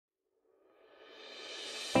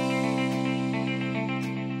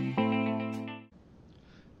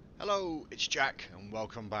it's Jack, and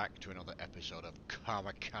welcome back to another episode of Car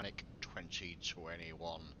Mechanic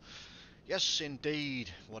 2021. Yes, indeed,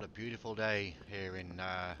 what a beautiful day here in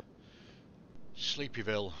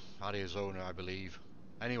Sleepyville, Arizona, I believe.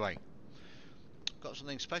 Anyway, got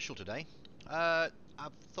something special today. I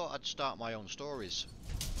thought I'd start my own stories.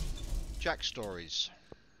 Jack stories.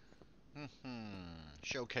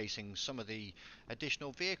 Showcasing some of the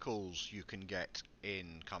additional vehicles you can get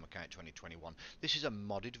in Car Mechanic 2021. This is a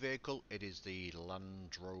modded vehicle. It is the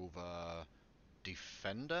Land Rover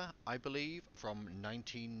Defender, I believe, from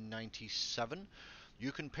 1997.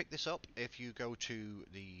 You can pick this up if you go to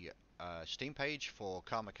the Steam page for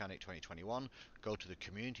Car Mechanic 2021. Go to the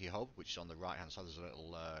Community Hub, which is on the right hand side. There's a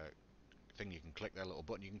little thing you can click there, a little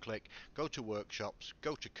button you can click. Go to workshops,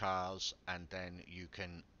 go to cars, and then you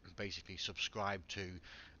can basically subscribe to,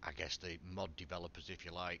 I guess, the mod developers, if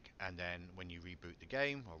you like. And then when you reboot the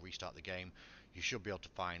game or restart the game, you should be able to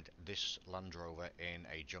find this Land Rover in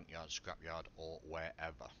a junkyard, scrapyard, or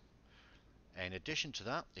wherever. In addition to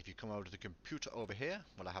that, if you come over to the computer over here,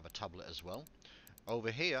 well, I have a tablet as well.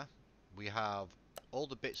 Over here, we have all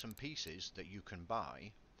the bits and pieces that you can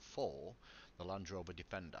buy for the Land Rover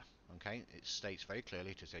Defender. Okay, it states very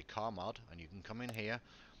clearly it is a car mod, and you can come in here,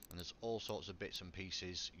 and there's all sorts of bits and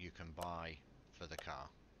pieces you can buy for the car.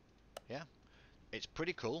 Yeah, it's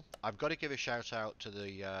pretty cool. I've got to give a shout out to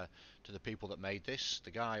the people that made this.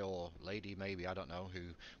 The guy or lady, maybe, I don't know, who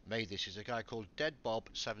made this is a guy called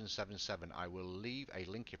DeadBob777. I will leave a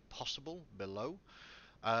link if possible below.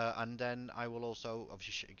 And then I will also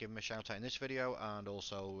obviously give him a shout out in this video and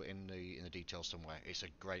also in the details somewhere. It's a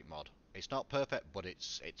great mod. It's not perfect, but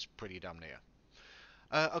it's pretty damn near.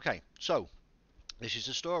 Okay, so this is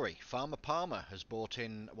the story. Farmer Palmer has bought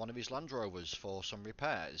in one of his Land Rovers for some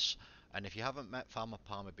repairs. And if you haven't met Farmer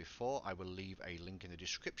Palmer before, I will leave a link in the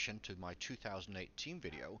description to my 2018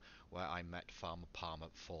 video where I met Farmer Palmer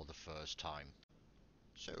for the first time.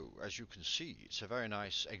 So, as you can see, it's a very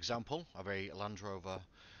nice example of a Land Rover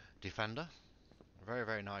Defender. Very,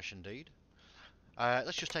 very nice indeed.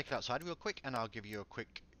 Let's just take it outside real quick, and I'll give you a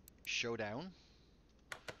quick showdown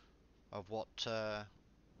of what's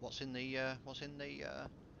in the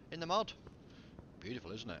mod.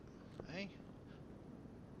 Beautiful, isn't it? Hey.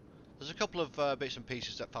 There's a couple of bits and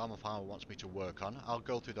pieces that Farmer Farmer wants me to work on. I'll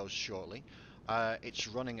go through those shortly. It's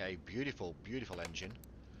running a beautiful, beautiful engine.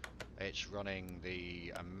 It's running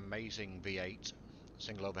the amazing V8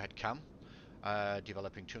 single overhead cam,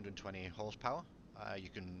 developing 220 horsepower. You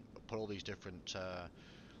can put all these different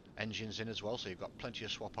engines in as well, so you've got plenty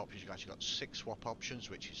of swap options. You've actually got 6 swap options,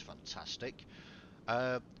 which is fantastic.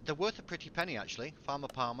 They're worth a pretty penny, actually. Farmer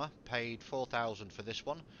Palmer paid 4,000 for this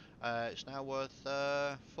one. It's now worth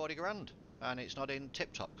 40 grand, and it's not in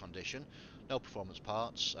tip-top condition. No performance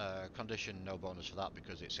parts. Condition, no bonus for that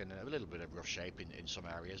because it's in a little bit of rough shape in some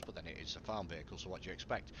areas, but then it is a farm vehicle, so what do you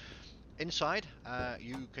expect? Inside,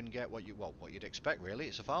 you can get what you'd expect, really.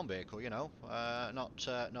 It's a farm vehicle, you know,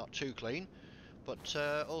 not too clean, but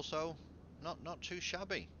also not too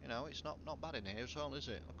shabby. You know, it's not bad in here as well, is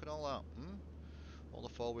it? Look at all that. All the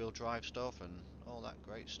four-wheel drive stuff and all that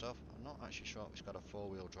great stuff. I'm not actually sure if it's got a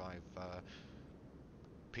four-wheel drive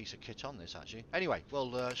piece of kit on this, actually. Anyway,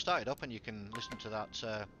 we'll start it up and you can listen to that.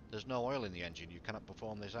 There's no oil in the engine. You cannot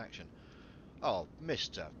perform this action. Oh,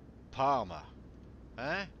 Mr. Palmer.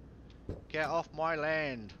 Eh? Get off my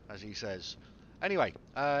land, as he says. Anyway,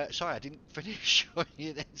 sorry, I didn't finish showing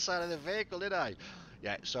you the inside of the vehicle, did I?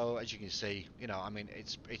 Yeah, so as you can see, you know, I mean,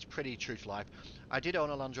 it's pretty true to life. I did own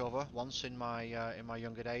a Land Rover once in my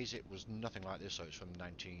younger days. It was nothing like this. So it's from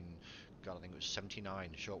I think it was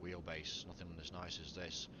 79, short wheelbase, nothing as nice as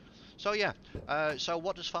this. So yeah, so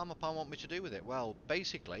what does Farmer Palm want me to do with it? Well,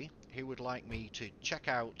 basically, he would like me to check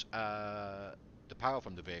out the power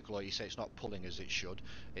from the vehicle, or you say it's not pulling as it should.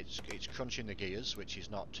 It's crunching the gears, which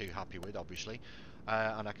he's not too happy with, obviously.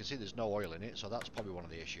 And I can see there's no oil in it, so that's probably one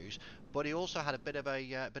of the issues. But he also had a bit of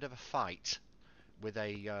a fight with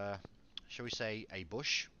a, shall we say, a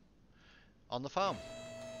bush on the farm.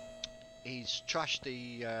 He's trashed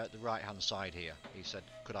the right-hand side here. He said,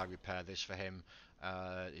 could I repair this for him?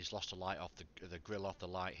 He's lost a light off the grill off the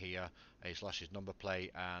light here. He's lost his number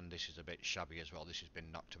plate, and this is a bit shabby as well. This has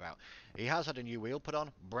been knocked about. He has had a new wheel put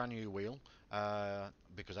on, brand new wheel,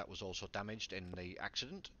 because that was also damaged in the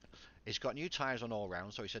accident. He's got new tyres on all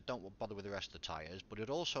round, so he said don't bother with the rest of the tyres. But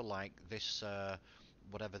he'd also like this,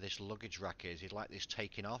 whatever this luggage rack is, he'd like this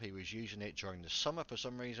taken off. He was using it during the summer for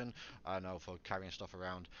some reason, I know, for carrying stuff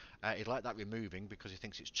around. He'd like that removing because he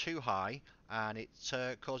thinks it's too high and it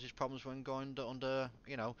causes problems when going under,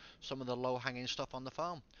 you know, some of the low-hanging stuff on the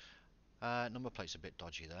farm. Number plate's a bit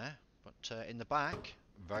dodgy there, but in the back,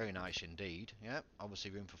 Very nice indeed. Yeah,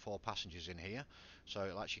 obviously room for 4 passengers in here, so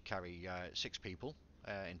it'll actually carry 6 people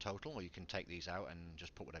in total. Or you can take these out and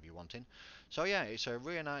just put whatever you want in. So yeah, it's a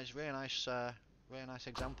really nice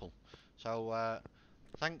example. So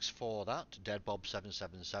thanks for that,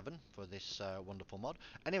 DeadBob777, for this wonderful mod.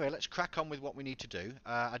 Anyway, let's crack on with what we need to do.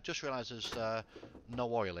 I just realised there's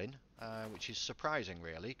no oil in, which is surprising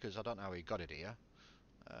really, because I don't know how he got it here.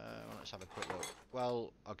 Let's have a quick look.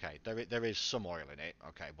 Well, okay, there is some oil in it,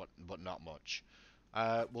 okay, but not much.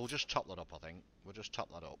 We'll just top that up, I think. We'll just top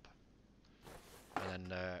that up, and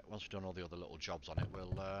then once we've done all the other little jobs on it,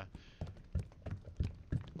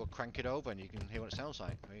 we'll crank it over, and you can hear what it sounds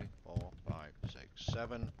like. 3, 4, 5, 6,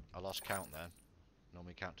 7. I lost count then.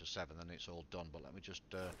 Normally count to 7, then it's all done. But let me just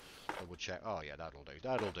double check. Oh yeah, that'll do.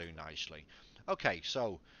 That'll do nicely. Okay,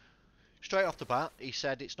 so straight off the bat, he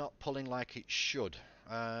said it's not pulling like it should.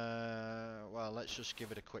 Well, let's just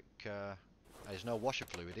give it a quick... there's no washer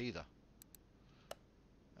fluid either.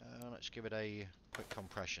 Let's give it a quick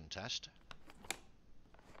compression test.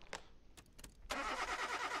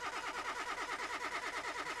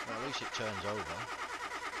 Well, at least it turns over.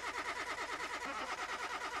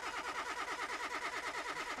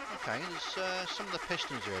 Okay, there's some of the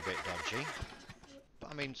pistons are a bit dodgy.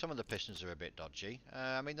 I mean, some of the pistons are a bit dodgy.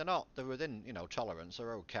 I mean, they're within, you know, tolerance.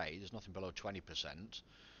 They're okay. There's nothing below 20%.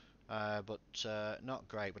 But not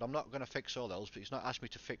great. But I'm not going to fix all those. But he's not asked me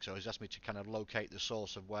to fix those. He's asked me to kind of locate the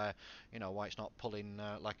source of where, you know, why it's not pulling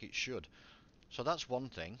like it should. So that's one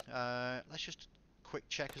thing. Let's just quick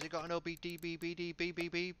check. Has it got an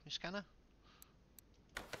OBD scanner?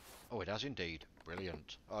 Oh, it has indeed.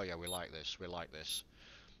 Brilliant. Oh yeah, we like this. We like this.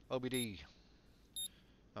 OBD.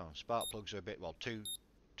 Oh, spark plugs are a bit, well, two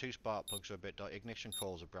spark plugs are a bit, ignition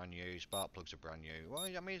coils are brand new, spark plugs are brand new. Well,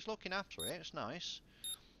 I mean, it's looking after it, it's nice.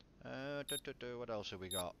 What else have we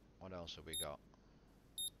got? What else have we got?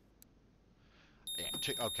 Yeah,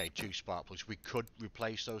 okay, 2 spark plugs. We could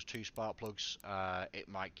replace those 2 spark plugs. It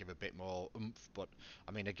might give a bit more oomph, but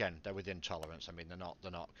I mean, again, they're within tolerance. I mean, they're not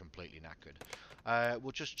completely knackered.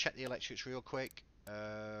 We'll just check the electrics real quick.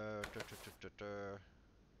 I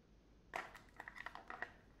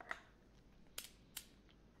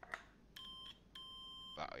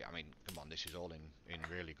mean, come on, this is all in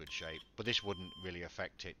really good shape. But this wouldn't really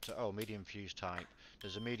affect it. Oh, medium fuse type.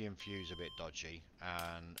 There's a medium fuse a bit dodgy,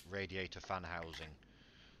 and radiator fan housing.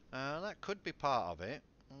 That could be part of it.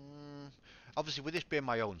 Obviously, with this being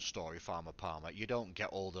my own story, Farmer Palmer, you don't get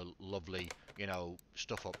all the lovely, you know,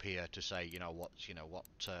 stuff up here to say, you know, what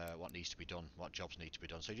needs to be done, what jobs need to be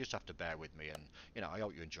done. So you just have to bear with me, and you know, I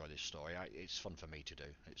hope you enjoy this story. It's fun for me to do.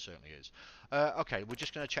 It certainly is. Okay, we're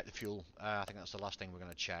just going to check the fuel. I think that's the last thing we're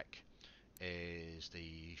going to check is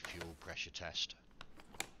the fuel pressure test.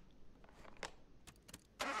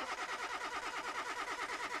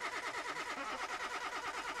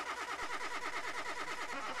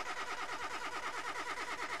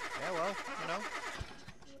 Yeah, well, you know,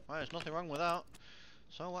 well, there's nothing wrong with that.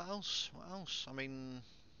 So what else? What else? I mean,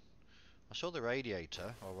 I saw the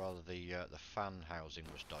radiator, or rather the fan housing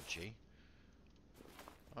was dodgy.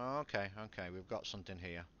 Oh, okay, okay, we've got something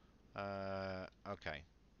here. Okay,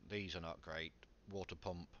 these are not great. Water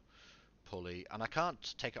pump, pulley, and I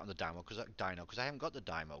can't take it on the dyno because I haven't got the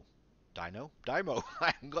dyno. Dyno?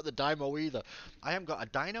 I haven't got the dyno either. I haven't got a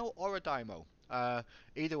dyno or a dyno.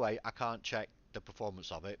 Either way, I can't check the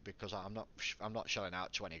performance of it because I'm not shelling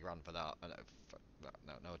out 20 grand for that.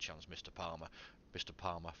 No chance, Mr. Palmer. Mr.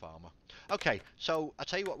 Palmer Farmer. Okay, so I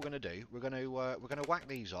tell you what we're going to do. We're going to whack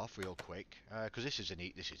these off real quick because this is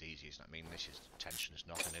easy, isn't it? I mean, this is tension is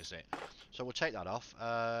nothing, is it? So we'll take that off.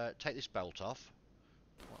 Take this belt off.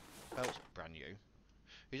 Belt's brand new.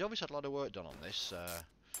 He's obviously had a lot of work done on this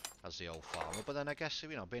as the old farmer, but then I guess,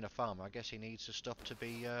 you know, being a farmer, I guess he needs the stuff to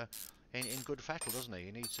be in good fettle, doesn't he?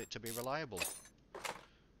 He needs it to be reliable.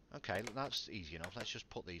 Okay, that's easy enough. Let's just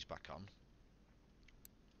put these back on.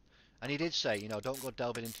 And he did say, you know, don't go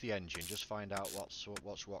delving into the engine. Just find out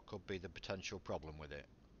what could be the potential problem with it.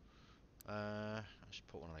 Let's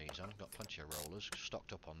put one of these on. Got plenty of rollers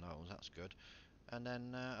stocked up on those. That's good. And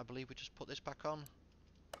then I believe we just put this back on.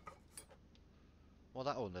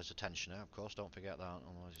 Well, there's a tensioner, of course. Don't forget that,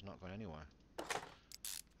 otherwise it's not going anywhere.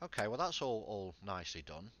 Okay, well that's all nicely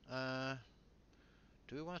done.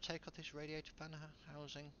 Do we want to take off this radiator fan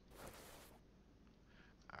housing?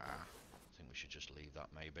 I think we should just leave that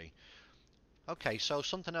maybe. Okay, so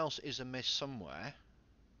something else is amiss somewhere.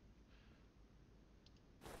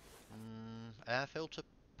 Air filter,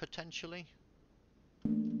 potentially?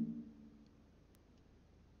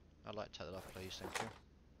 I'd like to take that off, please, thank you.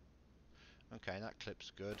 Okay, that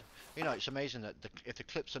clip's good. You know, it's amazing that if the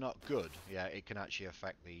clips are not good, yeah, it can actually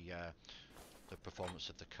affect the performance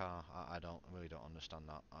of the car. I really don't understand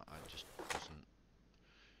that. I just doesn't.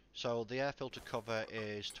 So the air filter cover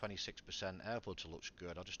is 26%. Air filter looks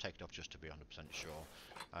good. I'll just take it off just to be 100% sure.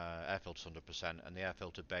 Air filter's 100%, and the air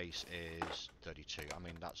filter base is 32. I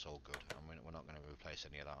mean, that's all good. I mean, we're not going to replace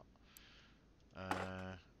any of that.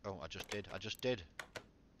 Oh, I just did. I just did.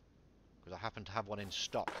 Because I happen to have one in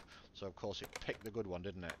stock. So, of course, it picked the good one,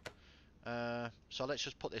 didn't it? So let's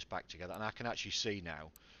just put this back together, and I can actually see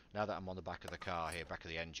now. Now that I'm on the back of the car here, back of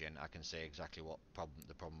the engine, I can see exactly what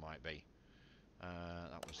the problem might be.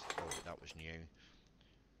 That was new.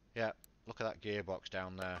 Yeah, look at that gearbox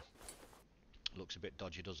down there. Looks a bit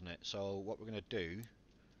dodgy, doesn't it? So what we're going to do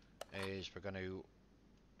is we're going to...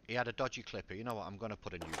 He had a dodgy clipper. You know what? I'm going to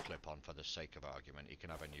put a new clip on for the sake of argument. He can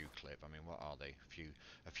have a new clip. I mean, what are they?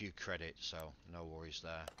 A few credits, so no worries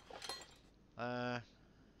there.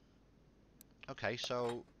 Okay,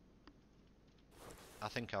 so I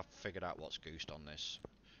think I've figured out what's goosed on this.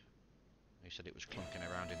 He said it was clunking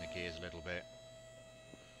around in the gears a little bit,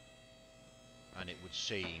 and it would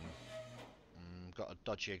seem got a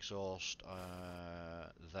dodgy exhaust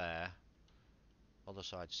there. Other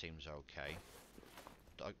side seems okay.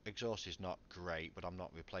 Exhaust is not great, but I'm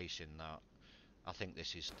not replacing that. I think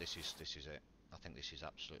this is it. I think this is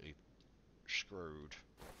absolutely screwed.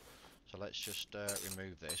 So let's just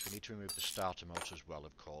remove this. We need to remove the starter motor as well,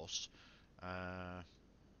 of course.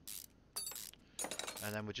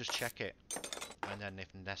 And then we'll just check it. And then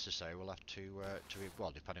if necessary, we'll have to,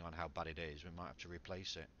 well, depending on how bad it is, we might have to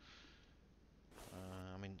replace it.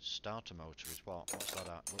 I mean, starter motor is what? What's that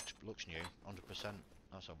at? Looks new, 100%.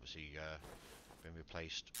 That's obviously been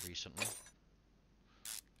replaced recently.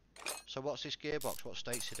 So what's this gearbox? What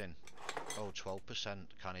state's it in? Oh, 12%.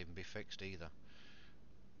 Can't even be fixed either.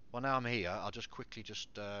 Well, now I'm here, I'll just quickly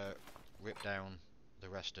rip down the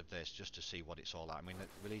rest of this just to see what it's all at. I mean, the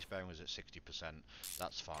release bearing was at 60%.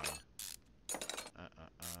 That's fine.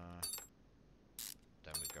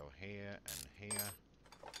 Then we go here and here.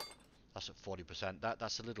 That's at 40%.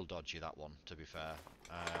 That's a little dodgy, that one, to be fair.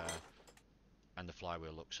 And the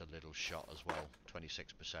flywheel looks a little shot as well,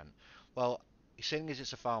 26%. Well, seeing as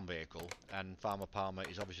it's a farm vehicle, and Farmer Palmer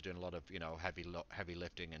is obviously doing a lot of, you know, heavy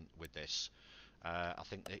lifting with this, I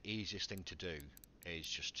think the easiest thing to do is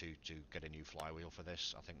just to get a new flywheel for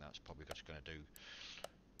this. I think that's probably just going to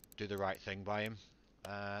do the right thing by him.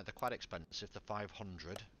 They're quite expensive. They're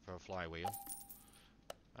 500 for a flywheel.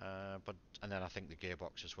 And then I think the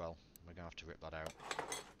gearbox as well. We're going to have to rip that out.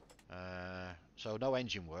 So no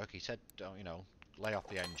engine work. He said, you know, lay off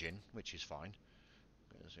the engine, which is fine,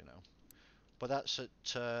 because, you know. But that's at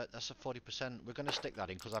 40%. We're going to stick that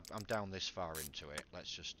in because I'm down this far into it.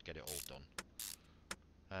 Let's just get it all done.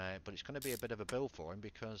 But it's going to be a bit of a bill for him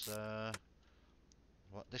because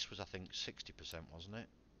what this was, I think 60%, wasn't it?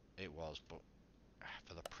 It was, but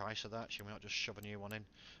for the price of that, should we not just shove a new one in?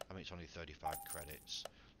 I mean, it's only 35 credits.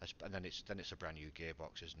 And then it's a brand new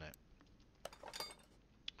gearbox, isn't it?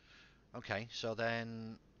 Okay, so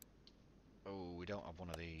then, oh, we don't have one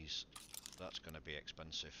of these. That's going to be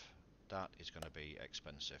expensive. That is going to be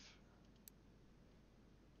expensive.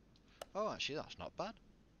 Oh, actually, that's not bad.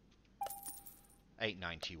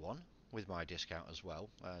 $8.91 with my discount as well,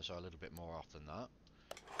 so a little bit more off than that.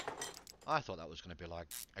 I thought that was going to be like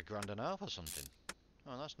 $1.50 or something.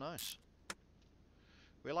 Oh, that's nice.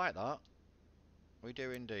 We like that. We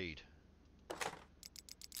do indeed.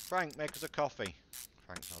 Frank, make us a coffee.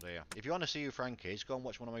 Frank's not here. If you want to see who Frank is, go and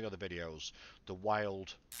watch one of my other videos, The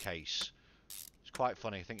Wild Case. It's quite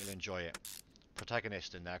funny. I think you'll enjoy it.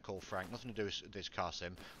 Protagonist in there called Frank. Nothing to do with this car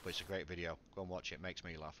sim, but it's a great video. Go and watch it. It makes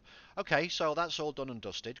me laugh. Okay, so that's all done and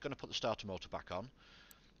dusted. Going to put the starter motor back on.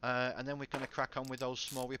 And then we're going to crack on with those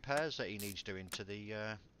small repairs that he needs doing to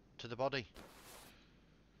the body.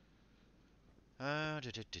 I've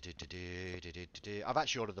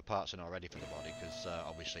actually ordered the parts in already for the body because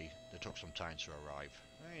obviously they took some time to arrive.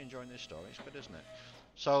 Are you enjoying this story? It's good, isn't it?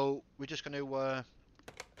 So we're just going to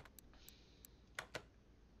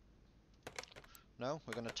no,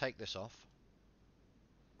 we're going to take this off.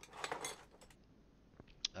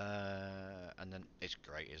 And then it's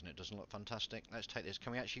great, isn't it? Doesn't look fantastic. Let's take this.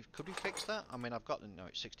 Could we fix that? I mean, I've got, no,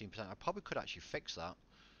 it's 16%. I probably could actually fix that.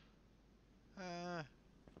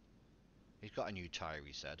 He's got a new tyre,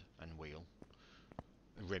 he said, and wheel.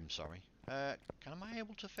 Rim, sorry. Am I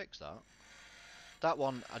able to fix that? That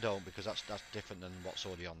one I don't, because that's different than what's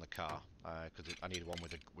already on the car. Because I need one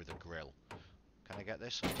with a grill. Can I get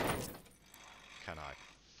this? Can I?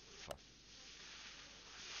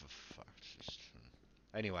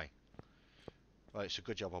 Anyway, Well, it's a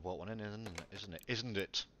good job I bought one in, isn't it? Isn't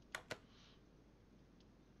it?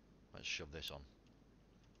 Let's shove this on.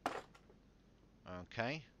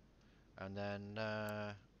 Okay. And then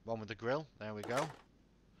one with the grill. There we go.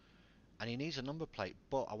 And he needs a number plate,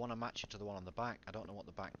 but I want to match it to the one on the back. I don't know what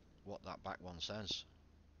that back one says.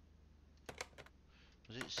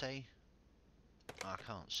 Does it say? I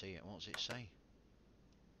can't see it. What does it say?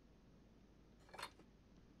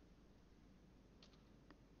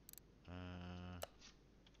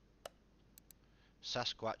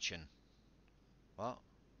 Sasquatchan. What?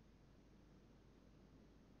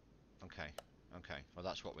 Okay. Okay. Well,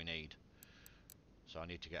 that's what we need. So I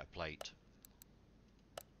need to get a plate.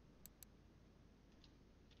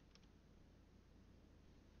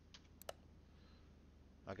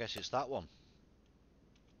 I guess it's that one.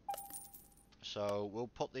 So we'll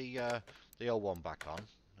put the old one back on.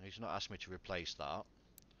 He's not asked me to replace that.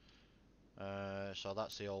 So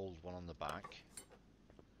that's the old one on the back.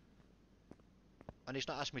 And he's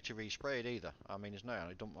not asked me to respray it either. I mean, there's no,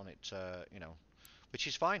 I don't want it, you know, which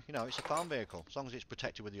is fine. You know, it's a farm vehicle. As long as it's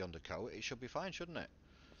protected with the undercoat, it should be fine, shouldn't it?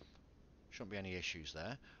 Shouldn't be any issues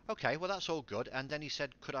there. Okay, well that's all good. And then he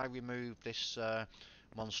said, could I remove this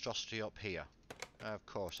monstrosity up here? Of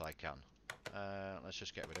course I can. Let's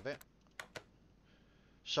just get rid of it.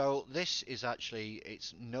 So this is actually,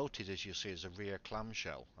 it's noted as you see as a rear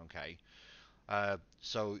clamshell, okay?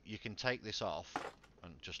 So you can take this off,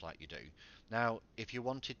 and just like you do. Now, if you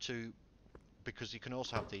wanted to, because you can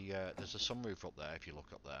also have the, there's a sunroof up there if you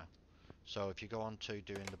look up there. So if you go on to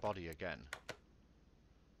doing the body again,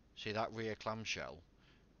 see that rear clamshell?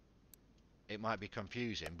 It might be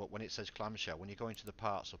confusing, but when it says clamshell, when you go into the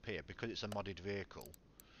parts up here, because it's a modded vehicle,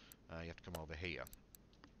 you have to come over here.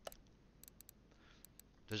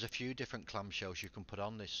 There's a few different clamshells you can put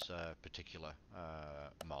on this particular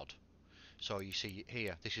mod. So you see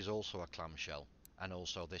here, this is also a clamshell, and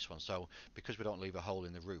also this one. So because we don't leave a hole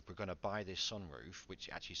in the roof, we're going to buy this sunroof, which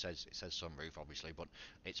actually says, it says sunroof obviously, but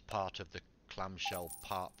it's part of the clamshell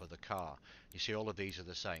part for the car. You see all of these are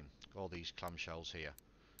the same, all these clamshells here.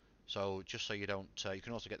 So just so you don't, you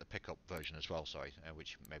can also get the pickup version as well, sorry,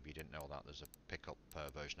 which maybe you didn't know that there's a pickup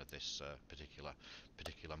version of this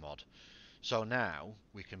particular mod. So now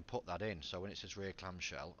we can put that in. So when it says rear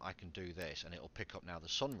clamshell, I can do this, and it'll pick up now the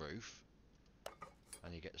sunroof,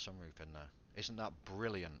 and you get the sunroof in there. Isn't that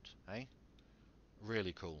brilliant, eh?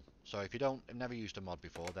 Really cool. So if you don't, have never used a mod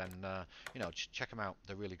before, then you know, check them out.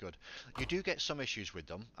 They're really good. You do get some issues with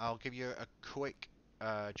them. I'll give you a quick,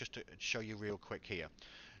 just to show you real quick here.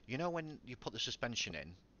 You know when you put the suspension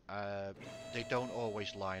in, they don't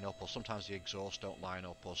always line up, or sometimes the exhaust don't line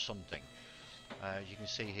up, or something. You can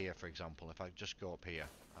see here, for example, if I just go up here,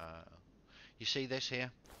 you see this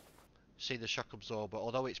here? See the shock absorber?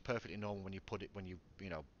 Although it's perfectly normal when you put it, you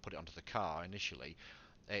know, put it onto the car initially,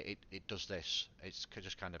 it does this. It's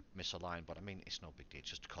just kind of misaligned, but I mean, it's no big deal. It's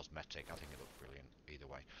just cosmetic. I think it looks brilliant either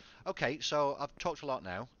way. Okay, so I've talked a lot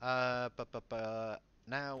now, but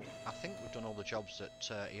now I think we've done all the jobs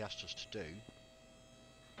that he asked us to do.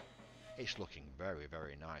 It's looking very,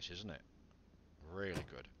 very nice, isn't it? Really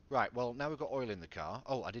good. Right, well, now we've got oil in the car.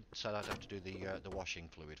 Oh, I did say I'd have to do the washing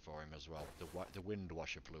fluid for him as well. The wind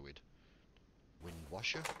washer fluid. Wind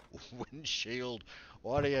washer? Windshield.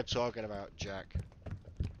 What are you talking about, Jack?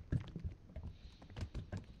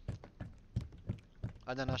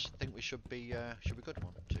 And then I think we should be good.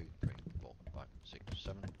 1, 2, 3, 4, 5, 6,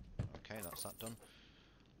 7. Okay, that's that done.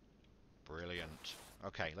 Brilliant.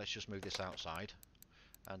 Okay, let's just move this outside,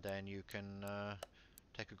 and then you can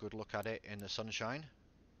take a good look at it in the sunshine.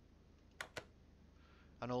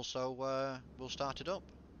 And also, we'll start it up.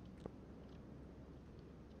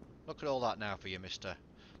 Look at all that now for you, Mr.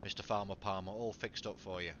 Farmer Palmer, all fixed up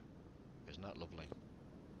for you. Isn't that lovely?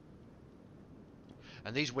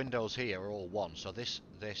 And these windows here are all one, so this,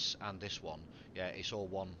 and this one, yeah, it's all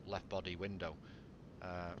one left body window.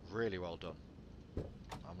 Really well done.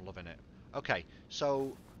 I'm loving it. Okay,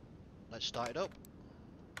 so let's start it up.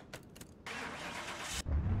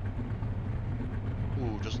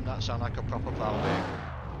 Ooh, doesn't that sound like a proper farm vehicle?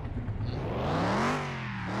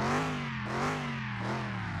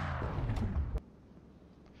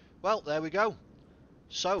 Well, there we go.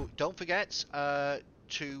 So don't forget to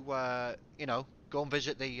you know, go and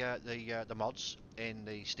visit the mods in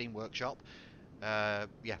the Steam Workshop.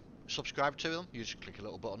 Yeah, subscribe to them. You just click a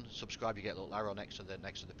little button, subscribe. You get a little arrow next to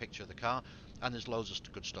the picture of the car. and there's loads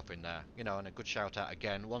of good stuff in there, you know. And a good shout out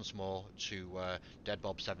again once more to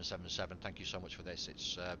Deadbob777. Thank you so much for this.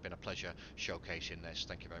 It's been a pleasure showcasing this.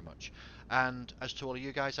 Thank you very much. And as to all of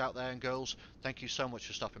you guys out there and girls, thank you so much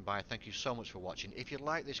for stopping by. Thank you so much for watching. If you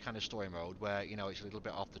like this kind of story mode where, you know, it's a little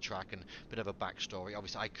bit off the track and a bit of a backstory,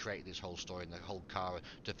 obviously I created this whole story and the whole car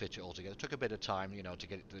to fit it all together. It took a bit of time, you know, to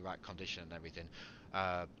get it to the right condition and everything.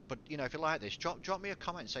 But you know, if you like this, drop me a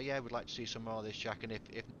comment and say, yeah, we'd like to see some more of this, Jack. And if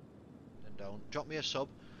then don't. Drop me a sub.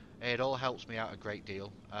 It all helps me out a great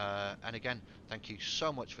deal. And again, thank you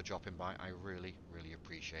so much for dropping by. I really, really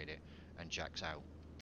appreciate it. And Jack's out.